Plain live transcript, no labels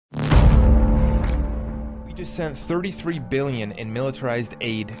We just sent $33 billion in militarized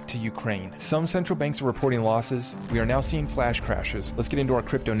aid to Ukraine. Some central banks are reporting losses. We are now seeing flash crashes. Let's get into our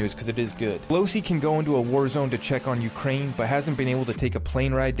crypto news because it is good. Pelosi can go into a war zone to check on Ukraine, but hasn't been able to take a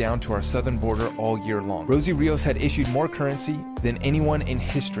plane ride down to our southern border all year long. Rosie Rios had issued more currency than anyone in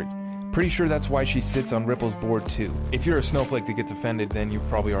history. Pretty sure that's why she sits on Ripple's board too. If you're a snowflake that gets offended, then you've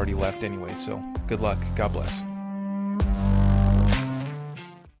probably already left anyway, so good luck. God bless.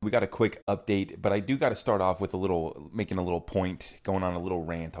 We got a quick update, but I do got to start off with making a little point, going on a little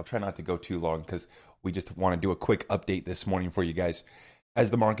rant. I'll try not to go too long because we just want to do a quick update this morning for you guys. As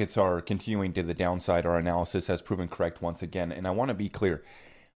the markets are continuing to the downside, our analysis has proven correct once again. And I want to be clear,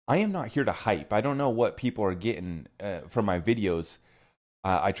 I am not here to hype. I don't know what people are getting from my videos.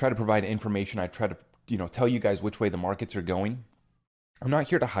 I try to provide information. I try to, tell you guys which way the markets are going. I'm not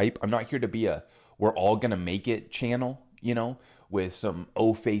here to hype. I'm not here to be a we're all going to make it channel, with some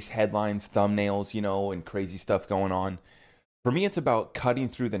O-face headlines, thumbnails, and crazy stuff going on. For me, it's about cutting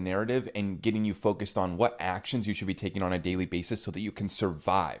through the narrative and getting you focused on what actions you should be taking on a daily basis so that you can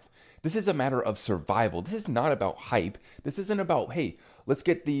survive. This is a matter of survival. This is not about hype. This isn't about, hey, let's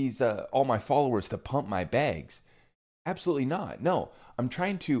get these all my followers to pump my bags. Absolutely not. No, I'm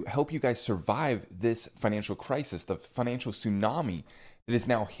trying to help you guys survive this financial crisis, the financial tsunami that has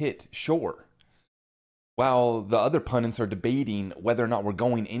now hit shore. While the other pundits are debating whether or not we're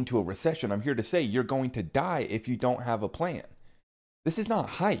going into a recession, I'm here to say you're going to die if you don't have a plan. This is not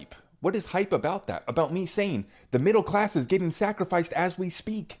hype. What is hype about that? About me saying the middle class is getting sacrificed as we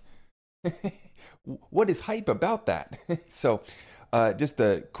speak. What is hype about that? So just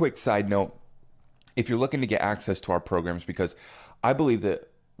a quick side note. If you're looking to get access to our programs, because I believe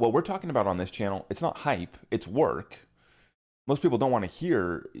that what we're talking about on this channel, it's not hype, it's work. Most people don't want to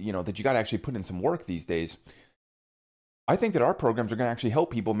hear, that you got to actually put in some work these days. I think that our programs are going to actually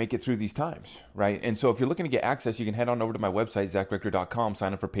help people make it through these times, right? And so if you're looking to get access, you can head on over to my website, zachrichter.com,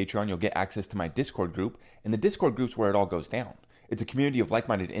 sign up for Patreon. You'll get access to my Discord group. And the Discord group's where it all goes down. It's a community of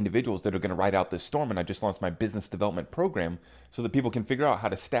like-minded individuals that are going to ride out this storm. And I just launched my business development program so that people can figure out how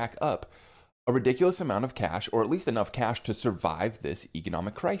to stack up a ridiculous amount of cash, or at least enough cash to survive this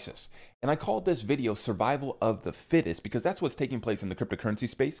economic crisis. And I called this video Survival of the Fittest because that's what's taking place in the cryptocurrency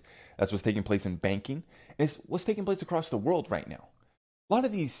space. That's what's taking place in banking. And it's what's taking place across the world right now. A lot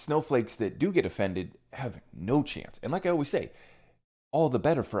of these snowflakes that do get offended have no chance. And like I always say, all the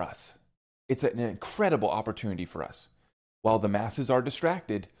better for us. It's an incredible opportunity for us. While the masses are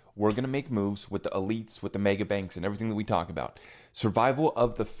distracted, we're going to make moves with the elites, with the mega banks, and everything that we talk about. Survival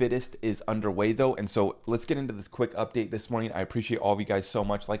of the fittest is underway, though. And so let's get into this quick update this morning. I appreciate all of you guys so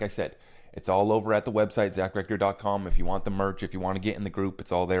much. Like I said, it's all over at the website, zachrichter.com. If you want the merch, if you want to get in the group,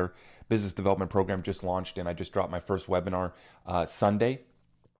 it's all there. Business development program just launched, and I just dropped my first webinar Sunday.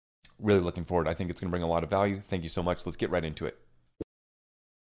 Really looking forward. I think it's going to bring a lot of value. Thank you so much. Let's get right into it.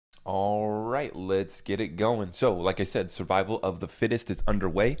 All right, let's get it going. So, like I said, survival of the fittest is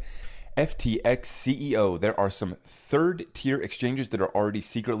underway. FTX CEO, there are some third-tier exchanges that are already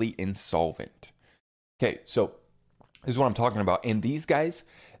secretly insolvent. Okay, so this is what I'm talking about. And these guys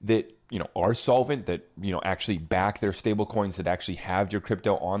that, are solvent, that, actually back their stable coins, that actually have your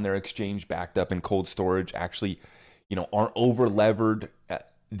crypto on their exchange, backed up in cold storage, actually, aren't over-levered.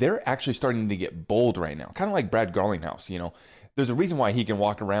 They're actually starting to get bold right now. Kind of like Brad Garlinghouse, There's a reason why he can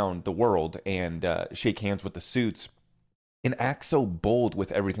walk around the world and shake hands with the suits and act so bold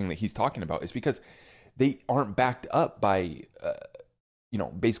with everything that he's talking about. It's because they aren't backed up by,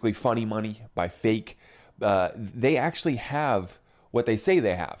 basically funny money, by fake. They actually have what they say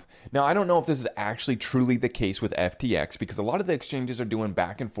they have. Now, I don't know if this is actually truly the case with FTX because a lot of the exchanges are doing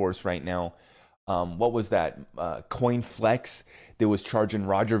back and forth right now. What was that? CoinFlex that was charging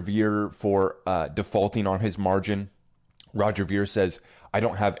Roger Ver for defaulting on his margin. Roger Ver says, I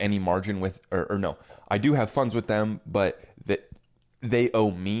don't have any margin with, or no, I do have funds with them, but that they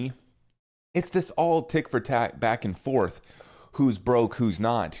owe me. It's this all tick for tack back and forth. Who's broke, who's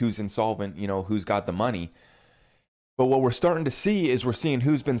not, who's insolvent, who's got the money. But what we're starting to see is we're seeing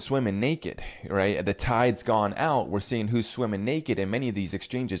who's been swimming naked, right? The tide's gone out. We're seeing who's swimming naked, and many of these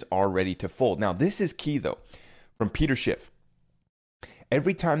exchanges are ready to fold. Now, this is key, though, from Peter Schiff.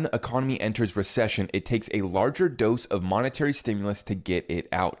 Every time the economy enters recession, it takes a larger dose of monetary stimulus to get it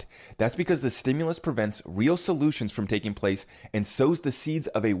out. That's because the stimulus prevents real solutions from taking place and sows the seeds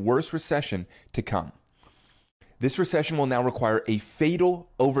of a worse recession to come. This recession will now require a fatal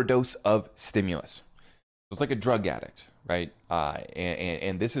overdose of stimulus. It's like a drug addict, right?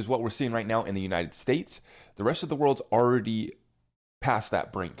 And this is what we're seeing right now in the United States. The rest of the world's already past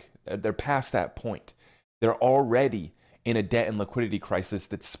that brink. They're past that point. They're already in a debt and liquidity crisis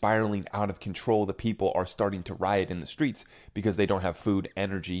that's spiraling out of control. The people are starting to riot in the streets because they don't have food,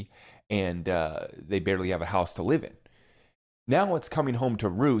 energy, and they barely have a house to live in. Now it's coming home to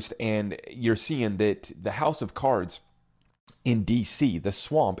roost, and you're seeing that the House of Cards in DC, the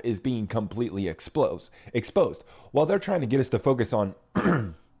swamp, is being completely exposed. While they're trying to get us to focus on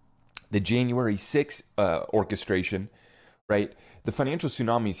the January 6th orchestration, right? The financial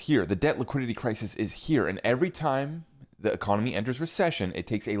tsunami is here. The debt liquidity crisis is here. And every time the economy enters recession, it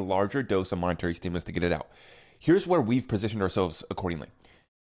takes a larger dose of monetary stimulus to get it out. Here's where we've positioned ourselves accordingly.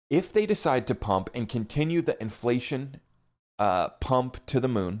 If they decide to pump and continue the inflation pump to the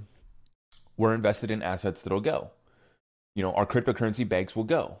moon, we're invested in assets that'll go. You know, our cryptocurrency banks will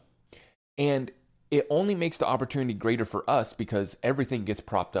go. And it only makes the opportunity greater for us because everything gets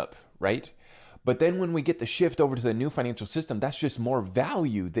propped up, right? But then when we get the shift over to the new financial system, that's just more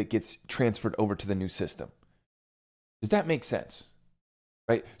value that gets transferred over to the new system. Does that make sense?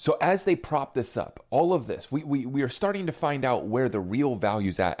 Right? So as they prop this up, all of this, we are starting to find out where the real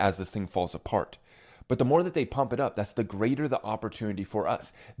value's at as this thing falls apart. But the more that they pump it up, that's the greater the opportunity for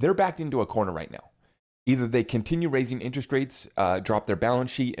us. They're backed into a corner right now. Either they continue raising interest rates, drop their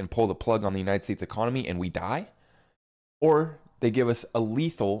balance sheet, and pull the plug on the United States economy, and we die, or they give us a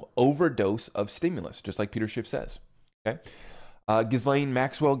lethal overdose of stimulus, just like Peter Schiff says. Okay, Ghislaine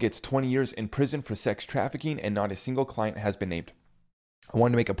Maxwell gets 20 years in prison for sex trafficking, and not a single client has been named. I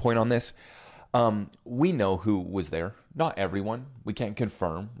wanted to make a point on this. We know who was there. Not everyone. We can't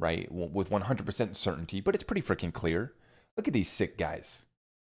confirm, right, with 100% certainty, but it's pretty freaking clear. Look at these sick guys.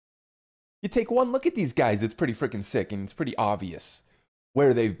 You take one look at these guys, it's pretty freaking sick, and it's pretty obvious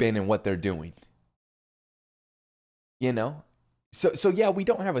where they've been and what they're doing. You know? So yeah, we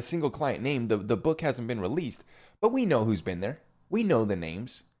don't have a single client name. The book hasn't been released, but we know who's been there. We know the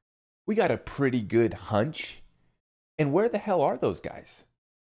names. We got a pretty good hunch. And where the hell are those guys?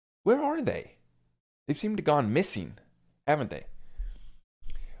 Where are they? They've seemed to have gone missing, haven't they?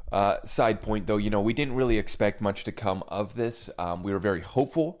 Side point, though, you know, we didn't really expect much to come of this. We were very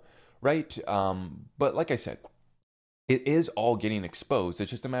hopeful, right? But like I said, it is all getting exposed.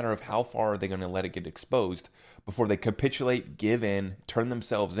 It's just a matter of how far are they going to let it get exposed before they capitulate, give in, turn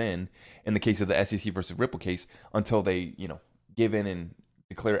themselves in the case of the SEC versus Ripple case, until they, you know, give in and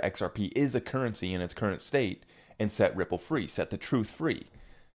declare XRP is a currency in its current state and set Ripple free, set the truth free.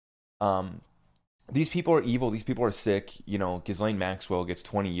 These people are evil. These people are sick. You know, Ghislaine Maxwell gets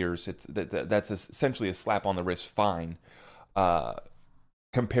 20 years. That's essentially a slap on the wrist fine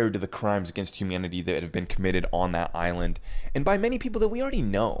compared to the crimes against humanity that have been committed on that island and by many people that we already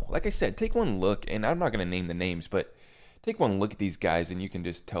know. Like I said, take one look, and I'm not going to name the names, but take one look at these guys and you can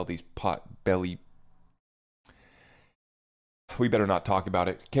just tell these pot-belly. We better not talk about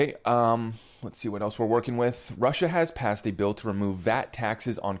it. Okay, let's see what else we're working with. Russia has passed a bill to remove VAT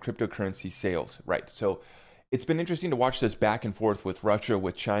taxes on cryptocurrency sales. Right, so it's been interesting to watch this back and forth with Russia,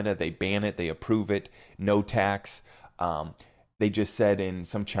 with China. They ban it, they approve it, no tax. They just said in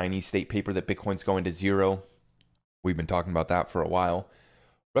some Chinese state paper that Bitcoin's going to zero. We've been talking about that for a while.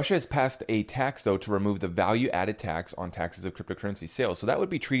 Russia has passed a tax, though, to remove the value-added tax on taxes of cryptocurrency sales. So that would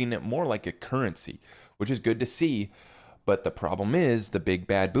be treating it more like a currency, which is good to see. But the problem is the big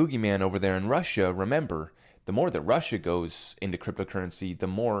bad boogeyman over there in Russia. Remember, the more that Russia goes into cryptocurrency, the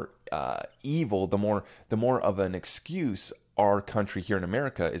more evil, the more of an excuse our country here in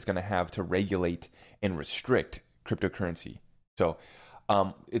America is going to have to regulate and restrict cryptocurrency. So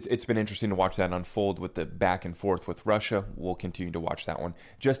it's been interesting to watch that unfold with the back and forth with Russia. We'll continue to watch that one.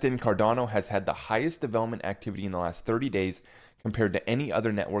 Justin Cardano has had the highest development activity in the last 30 days compared to any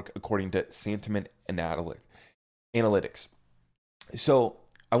other network, according to Sentiment Analytics. So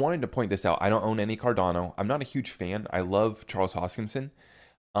I wanted to point this out. I don't own any Cardano. I'm not a huge fan. I love Charles Hoskinson.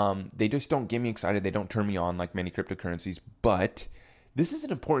 They just don't get me excited. They don't turn me on like many cryptocurrencies. But this is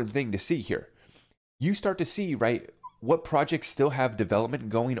an important thing to see here. You start to see, right, what projects still have development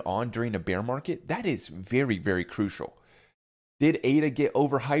going on during a bear market. That is very, very crucial. Did ADA get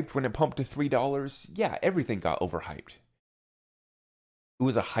overhyped when it pumped to $3? Yeah, everything got overhyped. It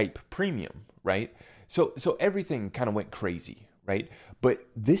was a hype premium, right? So everything kind of went crazy, right? But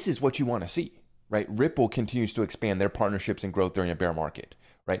this is what you want to see, right? Ripple continues to expand their partnerships and growth during a bear market,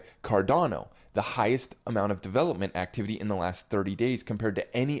 right? Cardano, the highest amount of development activity in the last 30 days compared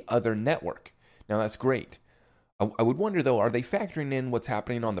to any other network. Now that's great. I would wonder though, are they factoring in what's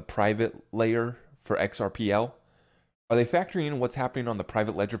happening on the private layer for XRPL? Are they factoring in what's happening on the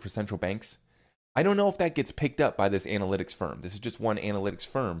private ledger for central banks? I don't know if that gets picked up by this analytics firm. This is just one analytics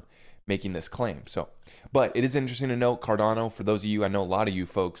firm making this claim. So, but it is interesting to note Cardano, for those of you, I know a lot of you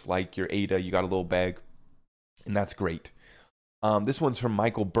folks like your ADA, you got a little bag. and that's great. This one's from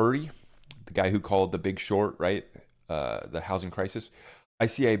Michael Burry, the guy who called The Big Short, right? The housing crisis. I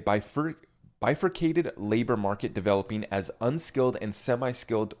see a bifurcated labor market developing as unskilled and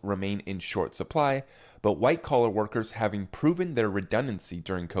semi-skilled remain in short supply, but white-collar workers, having proven their redundancy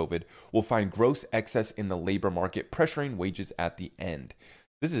during COVID, will find gross excess in the labor market, pressuring wages at the end.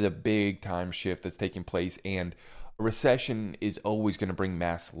 This is a big time shift that's taking place, and a recession is always going to bring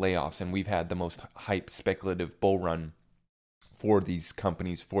mass layoffs, and we've had the most hype speculative bull run for these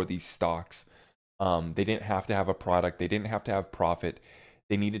companies, for these stocks. They didn't have to have a product. They didn't have to have profit.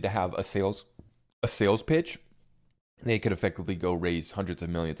 They needed to have a sales pitch. They could effectively go raise hundreds of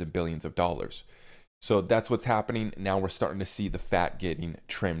millions and billions of dollars. So that's what's happening. Now we're starting to see the fat getting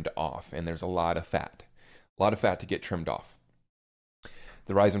trimmed off, and there's a lot of fat to get trimmed off.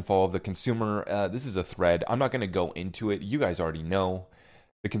 The rise and fall of the consumer. This is a thread. I'm not going to go into it. You guys already know.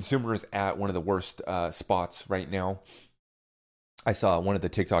 The consumer is at one of the worst spots right now. I saw one of the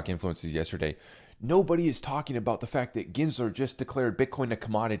TikTok influencers yesterday. Nobody is talking about the fact that Gensler just declared Bitcoin a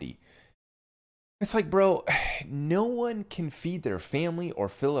commodity. It's like, bro, no one can feed their family or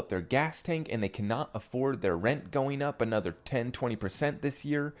fill up their gas tank, and they cannot afford their rent going up another 10, 20% this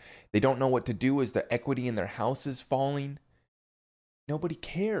year. They don't know what to do as the equity in their house is falling. Nobody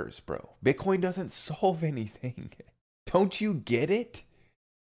cares, bro. Bitcoin doesn't solve anything. Don't you get it?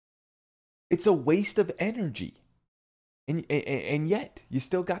 It's a waste of energy. And yet, you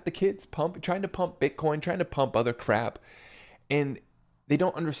still got the kids trying to pump Bitcoin, trying to pump other crap. And they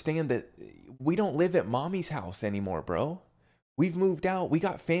don't understand that we don't live at mommy's house anymore, bro. We've moved out. We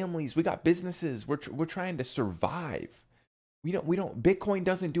got families. We got businesses. We're trying to survive. Bitcoin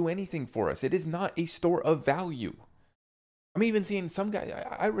doesn't do anything for us. It is not a store of value. I'm even seeing some guys,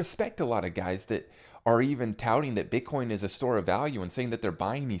 I respect a lot of guys that are even touting that Bitcoin is a store of value and saying that they're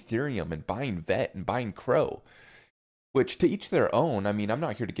buying Ethereum and buying VET and buying Crow. Which, to each their own. I mean, I'm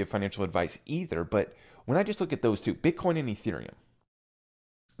not here to give financial advice either, but when I just look at those two, Bitcoin and Ethereum,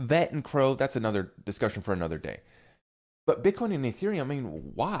 VET and Crow, that's another discussion for another day. But Bitcoin and Ethereum, I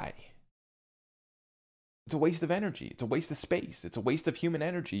mean, why? It's a waste of energy. It's a waste of space. It's a waste of human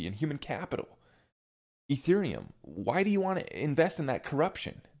energy and human capital. Ethereum, why do you want to invest in that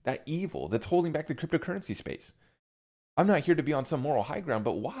corruption, that evil that's holding back the cryptocurrency space? I'm not here to be on some moral high ground,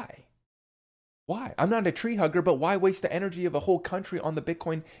 but why? Why? I'm not a tree hugger, but why waste the energy of a whole country on the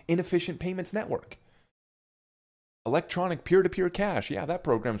Bitcoin inefficient payments network? Electronic peer-to-peer cash. Yeah, that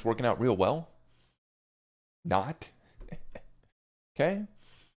program's working out real well. Not. Okay.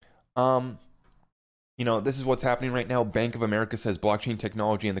 This is what's happening right now. Bank of America says blockchain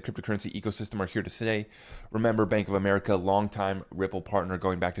technology and the cryptocurrency ecosystem are here to stay. Remember, Bank of America, longtime Ripple partner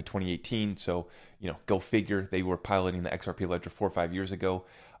going back to 2018. So, go figure. They were piloting the XRP ledger 4 or 5 years ago.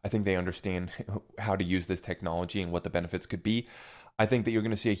 I think they understand how to use this technology and what the benefits could be. I think that you're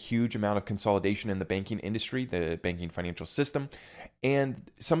going to see a huge amount of consolidation in the banking industry, the banking financial system. And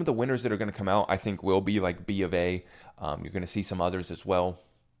some of the winners that are going to come out, I think, will be like B of A. You're going to see some others as well.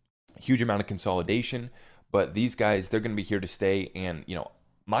 Huge amount of consolidation. But these guys, they're going to be here to stay. And,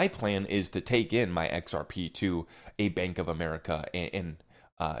 my plan is to take in my XRP to a Bank of America and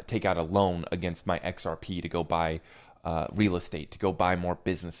take out a loan against my XRP to go buy real estate, to go buy more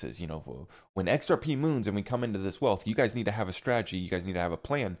businesses. When XRP moons and we come into this wealth, you guys need to have a strategy. You guys need to have a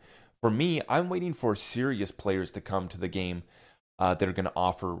plan. For me, I'm waiting for serious players to come to the game that are going to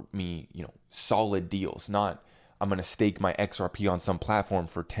offer me, solid deals. Not, I'm going to stake my XRP on some platform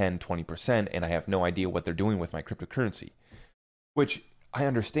for 10, 20%, and I have no idea what they're doing with my cryptocurrency. Which I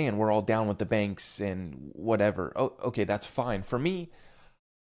understand. We're all down with the banks and whatever. Oh, okay, that's fine. For me,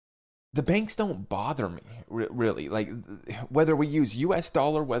 the banks don't bother me, really. Like, whether we use US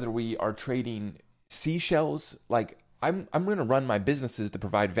dollar, whether we are trading seashells, like, I'm going to run my businesses to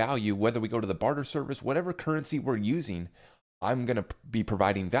provide value, whether we go to the barter service, whatever currency we're using, I'm going to be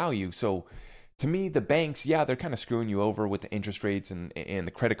providing value. So, to me, the banks, yeah, they're kind of screwing you over with the interest rates and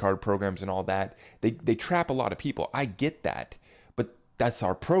the credit card programs and all that. They trap a lot of people. I get that. But that's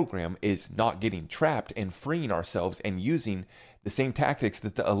our program, is not getting trapped and freeing ourselves and using the same tactics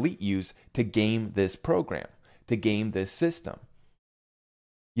that the elite use to game this program, to game this system.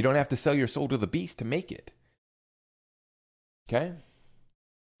 You don't have to sell your soul to the beast to make it. Okay?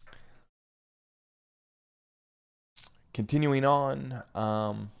 Continuing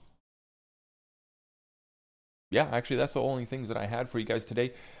on. Yeah, actually, that's the only things that I had for you guys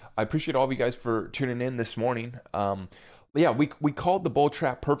today. I appreciate all of you guys for tuning in this morning. Yeah, we called the bull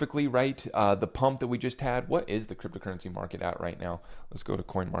trap perfectly, right? The pump that we just had. What is the cryptocurrency market at right now? Let's go to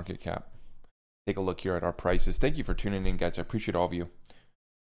CoinMarketCap. Take a look here at our prices. Thank you for tuning in, guys. I appreciate all of you.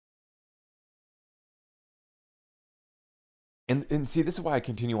 And see, this is why I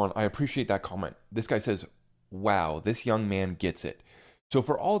continue on. I appreciate that comment. This guy says, wow, this young man gets it. So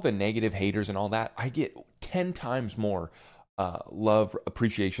for all the negative haters and all that, I get 10 times more love,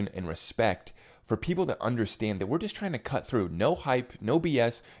 appreciation, and respect for people that understand that we're just trying to cut through. No hype, no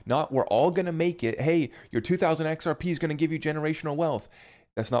BS, not we're all going to make it. Hey, your 2000 XRP is going to give you generational wealth.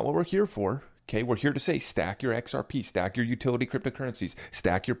 That's not what we're here for. Okay, we're here to say stack your XRP, stack your utility cryptocurrencies,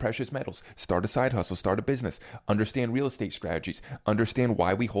 stack your precious metals, start a side hustle, start a business, understand real estate strategies, understand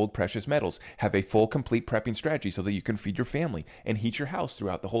why we hold precious metals, have a full, complete prepping strategy so that you can feed your family and heat your house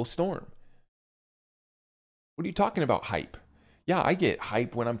throughout the whole storm. What are you talking about, hype? Yeah, I get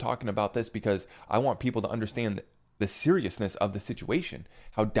hype when I'm talking about this because I want people to understand the seriousness of the situation,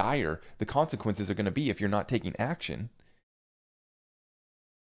 how dire the consequences are going to be if you're not taking action.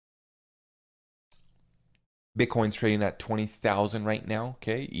 Bitcoin's trading at 20,000 right now.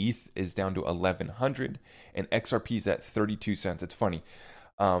 Okay, ETH is down to 1,100, and XRP is at 32 cents. It's funny.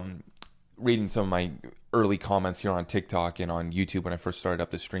 Reading some of my early comments here on TikTok and on YouTube when I first started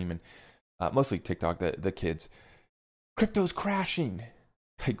up the stream, and mostly TikTok, the kids. Crypto's crashing.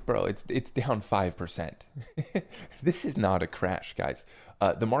 Like, bro, it's down 5%. This is not a crash, guys.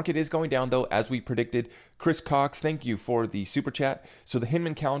 The market is going down, though, as we predicted. Chris Cox, thank you for the super chat. So the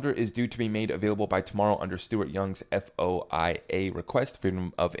Hinman calendar is due to be made available by tomorrow under Stuart Young's FOIA request,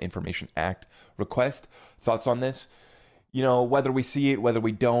 Freedom of Information Act request. Thoughts on this? You know, whether we see it, whether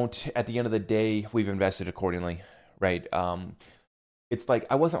we don't, at the end of the day, we've invested accordingly, right? It's like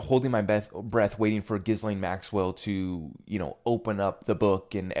I wasn't holding my breath waiting for Ghislaine Maxwell to, open up the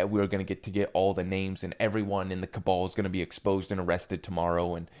book and we were going to get all the names and everyone in the cabal is going to be exposed and arrested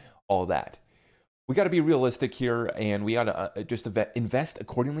tomorrow and all that. We got to be realistic here and we got to just invest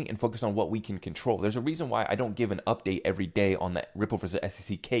accordingly and focus on what we can control. There's a reason why I don't give an update every day on that Ripple versus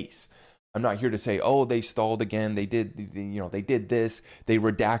SEC case. I'm not here to say, oh, they stalled again. They did, they did this. They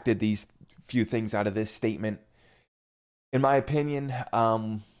redacted these few things out of this statement. In my opinion,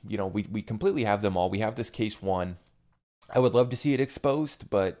 we completely have them all. We have this case won. I would love to see it exposed,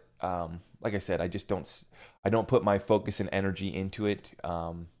 but like I said, I don't put my focus and energy into it.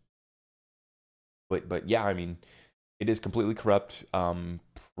 But yeah, I mean, it is completely corrupt.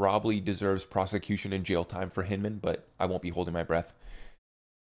 Probably deserves prosecution and jail time for Hinman, but I won't be holding my breath.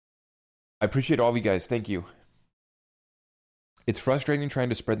 I appreciate all of you guys. Thank you. It's frustrating trying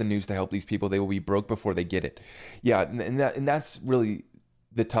to spread the news to help these people. They will be broke before they get it. Yeah, and that's really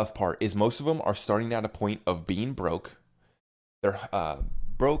the tough part is most of them are starting at a point of being broke. They're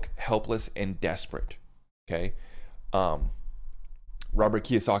broke, helpless, and desperate. Okay? Robert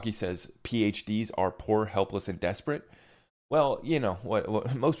Kiyosaki says PhDs are poor, helpless, and desperate. Well,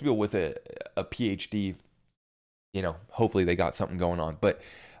 what most people with a PhD, hopefully they got something going on. But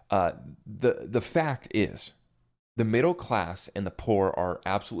the fact is, the middle class and the poor are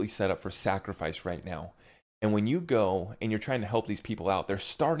absolutely set up for sacrifice right now. And when you go and you're trying to help these people out, they're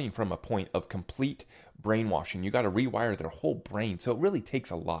starting from a point of complete brainwashing. You got to rewire their whole brain. So it really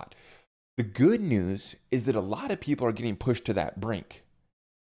takes a lot. The good news is that a lot of people are getting pushed to that brink.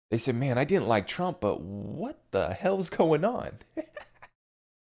 They say, man, I didn't like Trump, but what the hell's going on?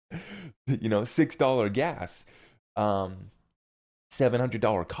 $6 gas, $700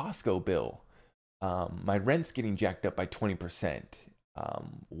 Costco bill. My rent's getting jacked up by 20%.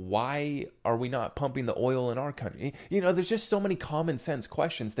 Why are we not pumping the oil in our country? There's just so many common sense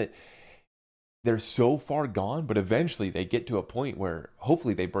questions that they're so far gone, but eventually they get to a point where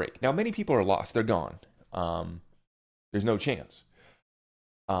hopefully they break. Now, many people are lost. They're gone. There's no chance.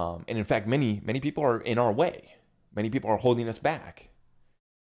 And in fact, many people are in our way. Many people are holding us back.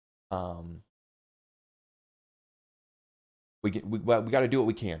 We got to do what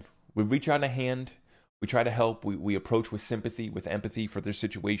we can. We reach out a hand. We try to help. We approach with sympathy, with empathy for their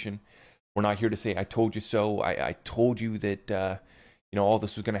situation. We're not here to say, I told you so. I told you that, all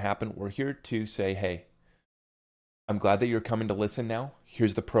this was going to happen. We're here to say, hey, I'm glad that you're coming to listen now.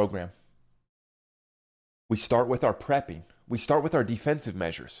 Here's the program. We start with our prepping. We start with our defensive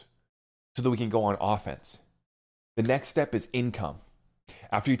measures so that we can go on offense. The next step is income.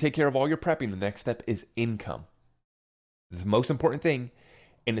 After you take care of all your prepping, the next step is income. It's the most important thing.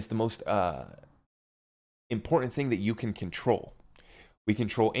 And it's the most important thing that you can control. We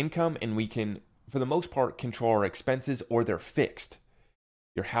control income and we can, for the most part, control our expenses or they're fixed.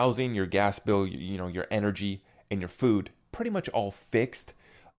 Your housing, your gas bill, your energy, and your food, pretty much all fixed,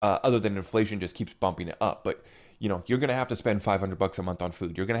 other than inflation just keeps bumping it up. But, you're going to have to spend $500 a month on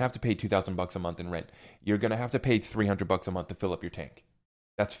food. You're going to have to pay $2,000 a month in rent. You're going to have to pay $300 a month to fill up your tank.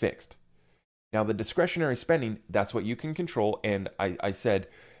 That's fixed. Now, the discretionary spending, that's what you can control. And I said,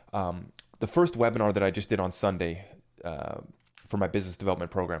 the first webinar that I just did on Sunday, for my business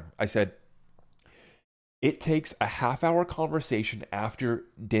development program. I said, it takes a half-hour conversation after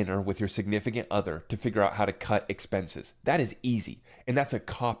dinner with your significant other to figure out how to cut expenses. That is easy, and that's a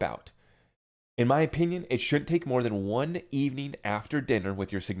cop-out. In my opinion, it shouldn't take more than one evening after dinner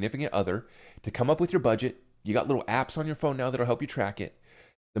with your significant other to come up with your budget. You got little apps on your phone now that'll help you track it.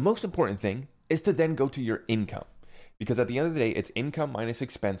 The most important thing is to then go to your income, because at the end of the day, it's income minus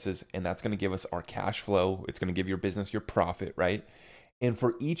expenses, and that's going to give us our cash flow. It's going to give your business your profit, right? And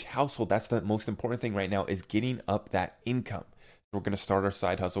for each household, that's the most important thing right now, is getting up that income. So we're going to start our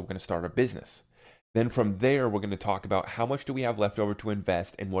side hustle. We're going to start our business. Then from there, we're going to talk about how much do we have left over to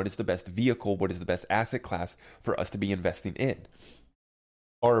invest, and what is the best vehicle, what is the best asset class for us to be investing in.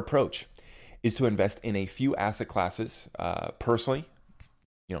 Our approach is to invest in a few asset classes. Personally,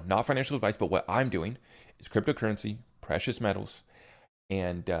 not financial advice, but what I'm doing is cryptocurrency, precious metals,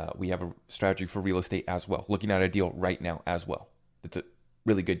 and we have a strategy for real estate as well. Looking at a deal right now as well. It's a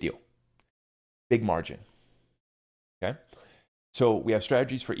really good deal. Big margin. Okay. So we have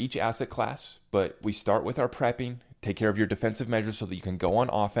strategies for each asset class, but we start with our prepping, take care of your defensive measures so that you can go on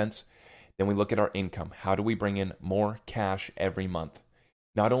offense. Then we look at our income. How do we bring in more cash every month?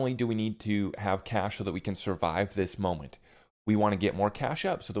 Not only do we need to have cash so that we can survive this moment, we want to get more cash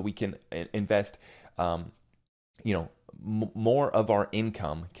up so that we can invest, more of our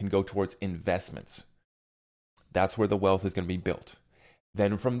income can go towards investments. That's where the wealth is going to be built.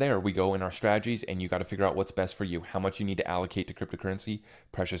 Then from there, we go in our strategies, and you got to figure out what's best for you, how much you need to allocate to cryptocurrency,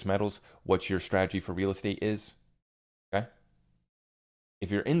 precious metals, what your strategy for real estate is. Okay? If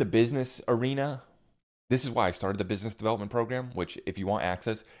you're in the business arena, this is why I started the business development program, which if you want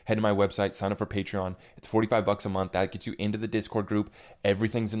access, head to my website, sign up for Patreon. It's $45 a month. That gets you into the Discord group.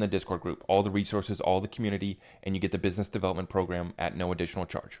 Everything's in the Discord group, all the resources, all the community, and you get the business development program at no additional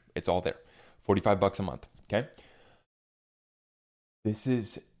charge. It's all there. $45 a month. Okay. This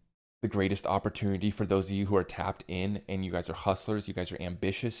is the greatest opportunity for those of you who are tapped in and you guys are hustlers, you guys are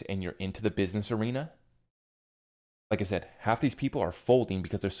ambitious, and you're into the business arena. Like I said, half these people are folding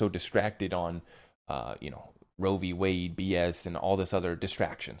because they're so distracted on, Roe v. Wade, BS, and all this other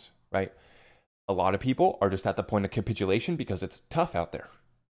distractions, right? A lot of people are just at the point of capitulation because it's tough out there.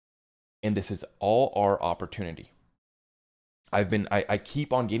 And this is all our opportunity. I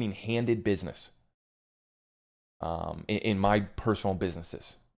keep on getting handed business. In my personal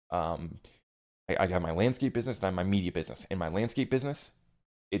businesses. I have my landscape business and I have my media business. In my landscape business,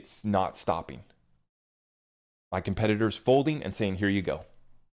 it's not stopping. My competitors folding and saying, here you go.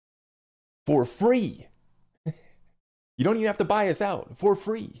 For free. You don't even have to buy us out. For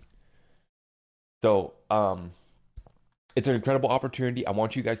free. So, it's an incredible opportunity. I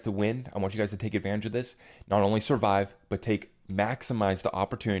want you guys to win. I want you guys to take advantage of this. Not only survive, but maximize the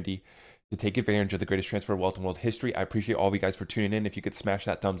opportunity to take advantage of the greatest transfer of wealth in world history. I appreciate all of you guys for tuning in. If you could smash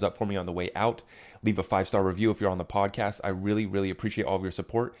that thumbs up for me on the way out, leave a 5-star review if you're on the podcast. I really, really appreciate all of your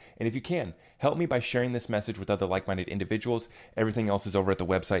support. And if you can, help me by sharing this message with other like-minded individuals. Everything else is over at the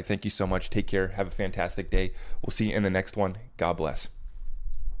website. Thank you so much. Take care. Have a fantastic day. We'll see you in the next one. God bless.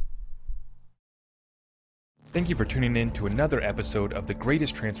 Thank you for tuning in to another episode of The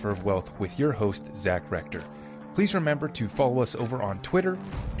Greatest Transfer of Wealth with your host, Zach Rector. Please remember to follow us over on Twitter,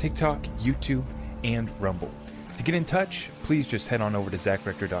 TikTok, YouTube, and Rumble. To get in touch, please just head on over to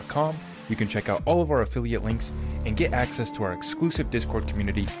zachrector.com. You can check out all of our affiliate links and get access to our exclusive Discord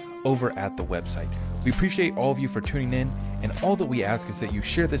community over at the website. We appreciate all of you for tuning in, and all that we ask is that you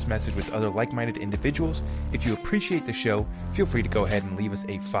share this message with other like-minded individuals. If you appreciate the show, feel free to go ahead and leave us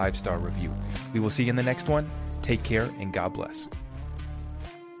a 5-star review. We will see you in the next one. Take care, and God bless.